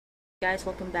Guys,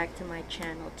 welcome back to my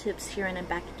channel. Tips here, and I'm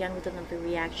back again with another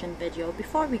reaction video.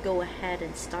 Before we go ahead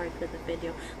and start with the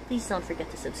video, please don't forget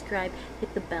to subscribe,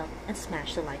 hit the bell, and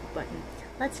smash the like button.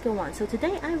 Let's go on. So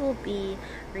today I will be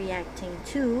reacting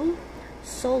to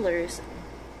Solar's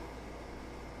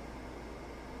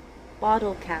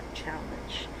bottle cap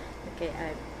challenge. Okay,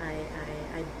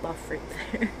 I buffered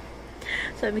there.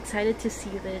 So I'm excited to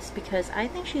see this because I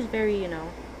think she's very,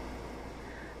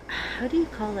 how do you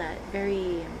call that?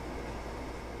 Very,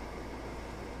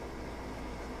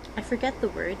 I forget the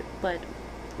word, but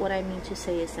what I mean to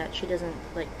say is that she doesn't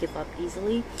like give up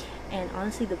easily. And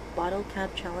honestly, the bottle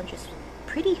cap challenge is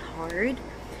pretty hard.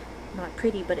 Not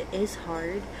pretty, but it is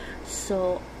hard.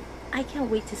 So I can't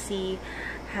wait to see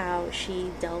how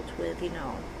she dealt with,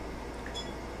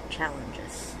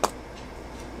 challenges.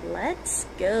 Let's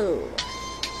go.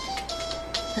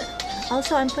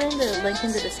 Also, I'm putting the link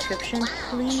in the description.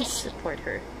 Please support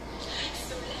her.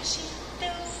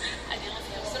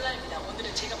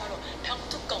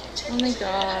 Oh my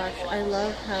gosh, I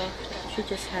love how she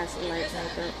just has light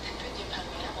makeup.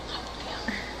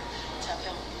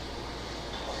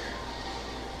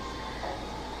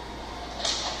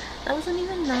 That wasn't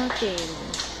even knocking.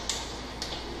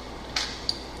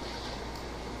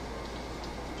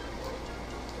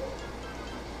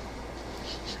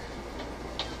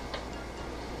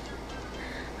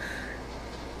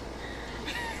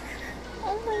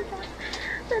 Oh my god,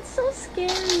 that's so scary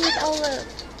with all the...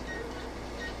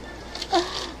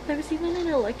 Oh, there was even an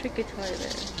electric guitar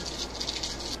there.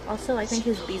 Also, I think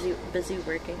he's busy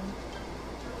working.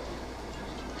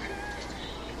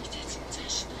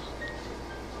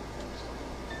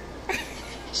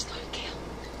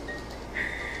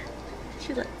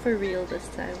 She's like, for real this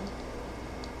time.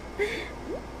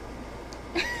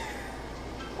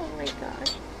 Oh my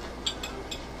gosh.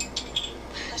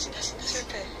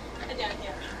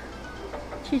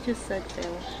 She just said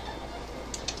fail.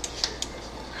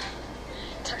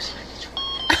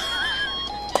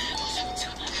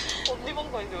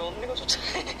 I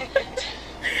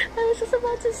was just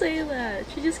about to say that.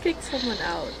 She just kicked someone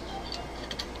out.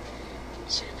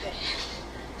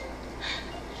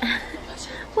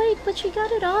 Wait, but she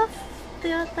got it off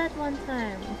that one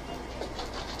time.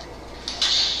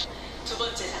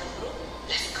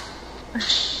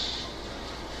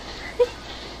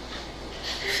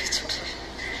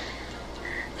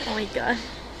 Oh my god.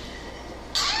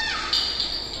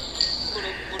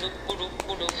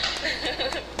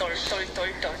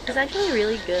 It's actually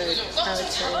really good, I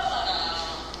would say.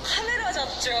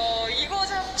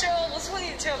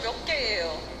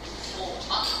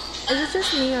 Is it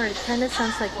just me, or it kind of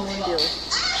sounds like Moondew?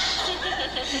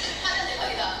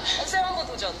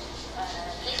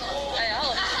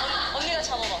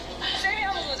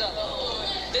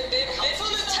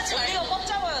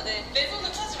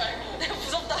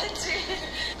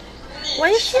 Why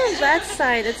is she on that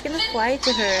side? It's gonna fly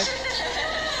to her.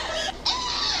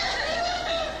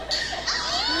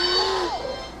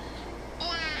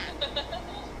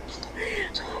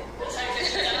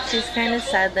 She's kind of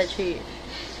sad that she...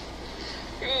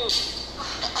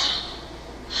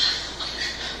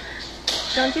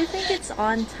 Don't you think it's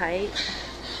on tight?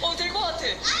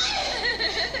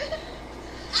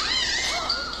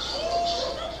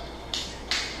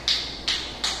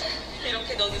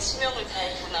 이렇게 너는 수명을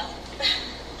다했구나.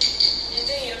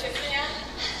 인생이 이렇게 쓰냐?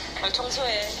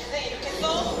 청소해. 인생이 이렇게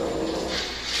써?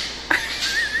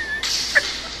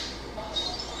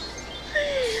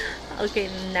 Okay,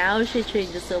 now she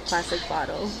changes to a plastic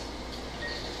bottle.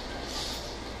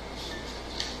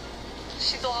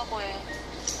 시도하고 해.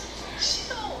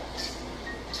 시도.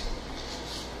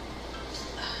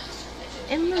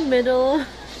 In the middle,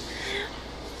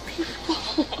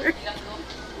 people were...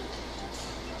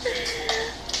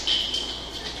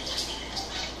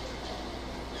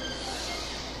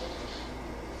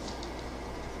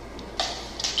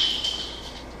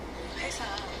 회사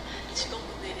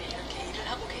직원분들이 이렇게 일을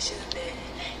하고 계시는데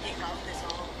이 가운데서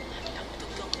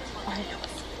병뚜껑을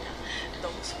달려봤습니다.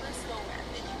 너무 소란스러우면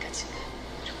안 되니까 지금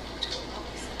조용하고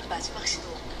있어요. 마지막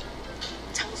시도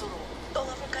장소로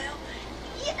떠나볼까요?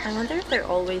 I wonder if they're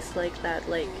always like that,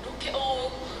 like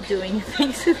doing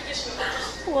things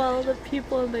while the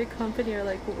people in their company are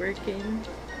like working.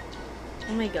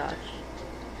 Oh my gosh.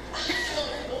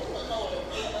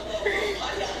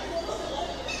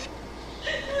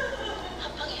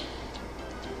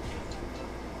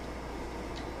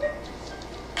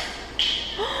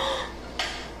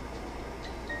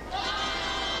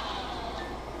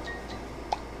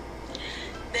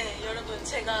 네, 여러분,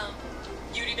 제가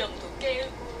유리병도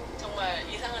깨우고 정말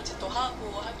이상한 짓도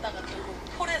하고 하다가 결국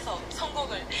폴에서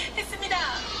성공을 했습니다.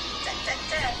 짠!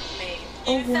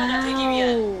 1사가 되기 위한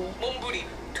wow. 몸부림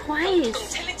Twice. 동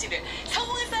챌린지를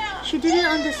성공했어요. She did it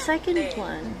on the second 네,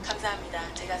 one.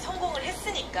 감사합니다. 제가 성공을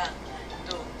했으니까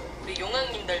또 우리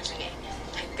용왕님들 중에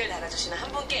댓글 달아주시는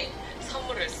한 분께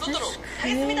선물을 쏘도록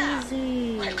하겠습니다.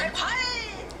 콸콸콸!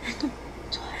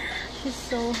 She's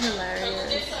so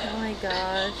hilarious. Oh my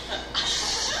gosh.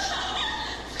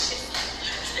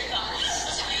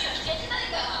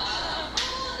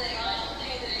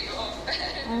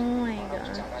 Oh my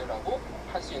god.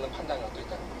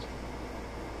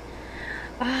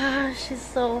 Ah, she's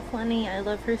so funny. I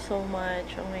love her so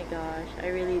much. Oh my gosh, I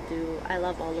really do. I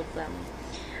love all of them.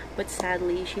 But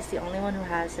sadly, she's the only one who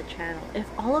has a channel. If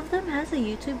all of them has a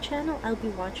YouTube channel, I'd be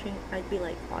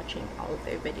like watching all of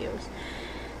their videos.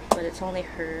 But it's only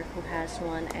her who has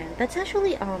one, and that's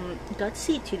actually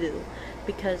gutsy to do,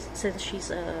 because since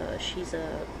she's a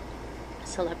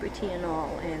celebrity and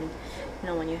all, and you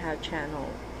know, when you have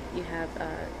you have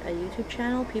a YouTube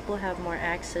channel, people have more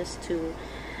access to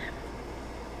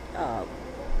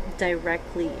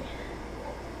directly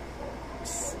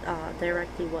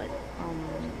what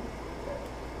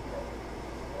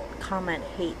comment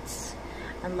hates,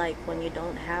 unlike when you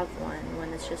don't have one,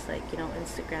 when it's just like, you know,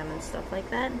 Instagram and stuff like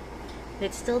that.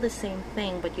 It's still the same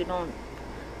thing, but you don't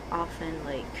often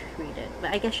like read it.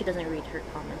 But I guess she doesn't read her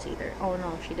comments either. Oh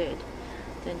no, she didn't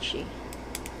she?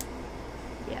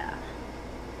 Yeah,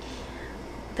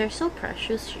 they're so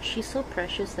precious. She's so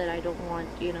precious that I don't want,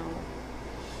 you know,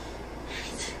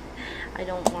 I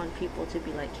don't want people to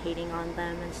be like hating on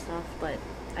them and stuff. But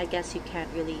I guess you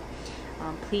can't really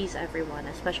please everyone,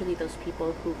 especially those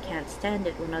people who can't stand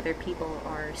it when other people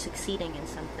are succeeding in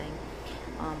something.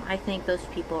 I think those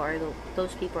people are the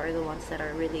ones that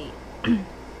are really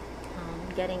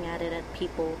getting at it, at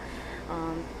people,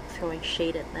 throwing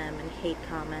shade at them and hate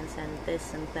comments and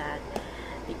this and that,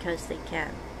 because they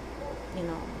can't, you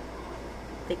know,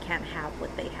 they can't have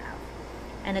what they have.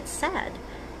 And it's sad,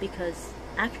 because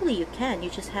actually you can.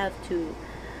 You just have to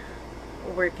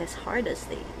work as hard as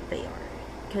they are,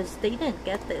 because they didn't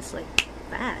get this like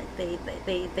that. They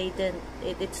didn't.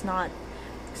 It's not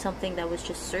something that was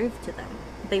just served to them.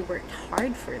 They worked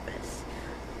hard for this.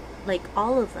 Like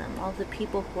all of them, all the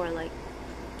people who are like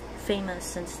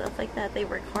famous and stuff like that, they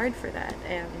work hard for that.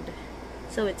 And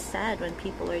so it's sad when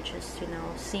people are just, you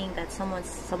know, seeing that someone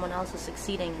else is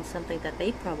succeeding in something that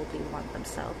they probably want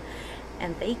themselves,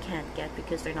 and they can't get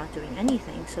because they're not doing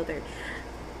anything. So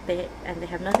they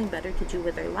have nothing better to do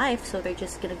with their life, so they're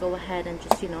just gonna go ahead and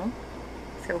just, you know,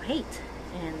 throw hate.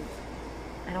 And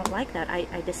I don't like that.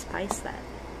 I despise that.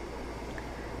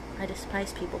 I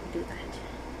despise people who do that.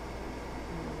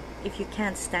 If you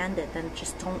can't stand it, then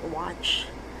just don't watch.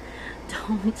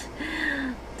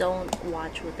 Don't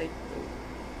watch what they do.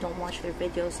 Don't watch their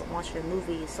videos, don't watch their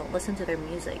movies, don't listen to their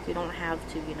music. You don't have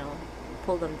to, you know,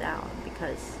 pull them down,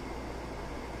 because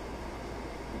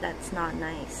that's not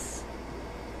nice.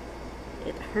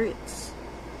 It hurts.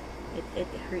 It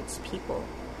hurts people.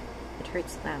 It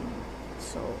hurts them.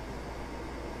 So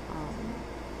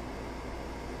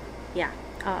yeah,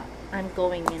 I'm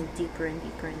going in deeper and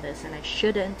deeper in this, and I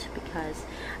shouldn't, because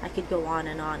I could go on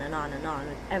and on and on and on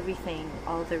with everything,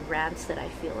 all the rants that I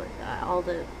feel, all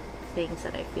the things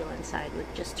that I feel inside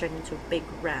would just turn into a big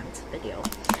rant video.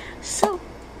 So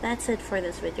that's it for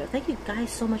this video. Thank you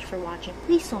guys so much for watching.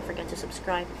 Please don't forget to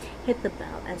subscribe, hit the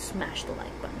bell, and smash the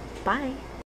like button. Bye!